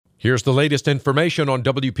Here's the latest information on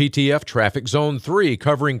WPTF Traffic Zone 3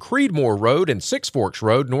 covering Creedmoor Road and Six Forks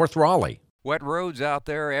Road, North Raleigh. Wet roads out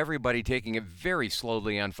there, everybody taking it very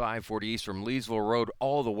slowly on 540 East from Leesville Road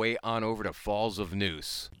all the way on over to Falls of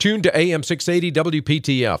Neuse. Tune to AM 680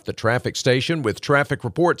 WPTF, the traffic station with traffic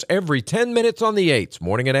reports every 10 minutes on the 8s,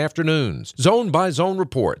 morning and afternoons. Zone-by-zone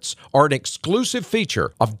reports are an exclusive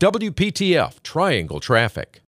feature of WPTF Triangle Traffic.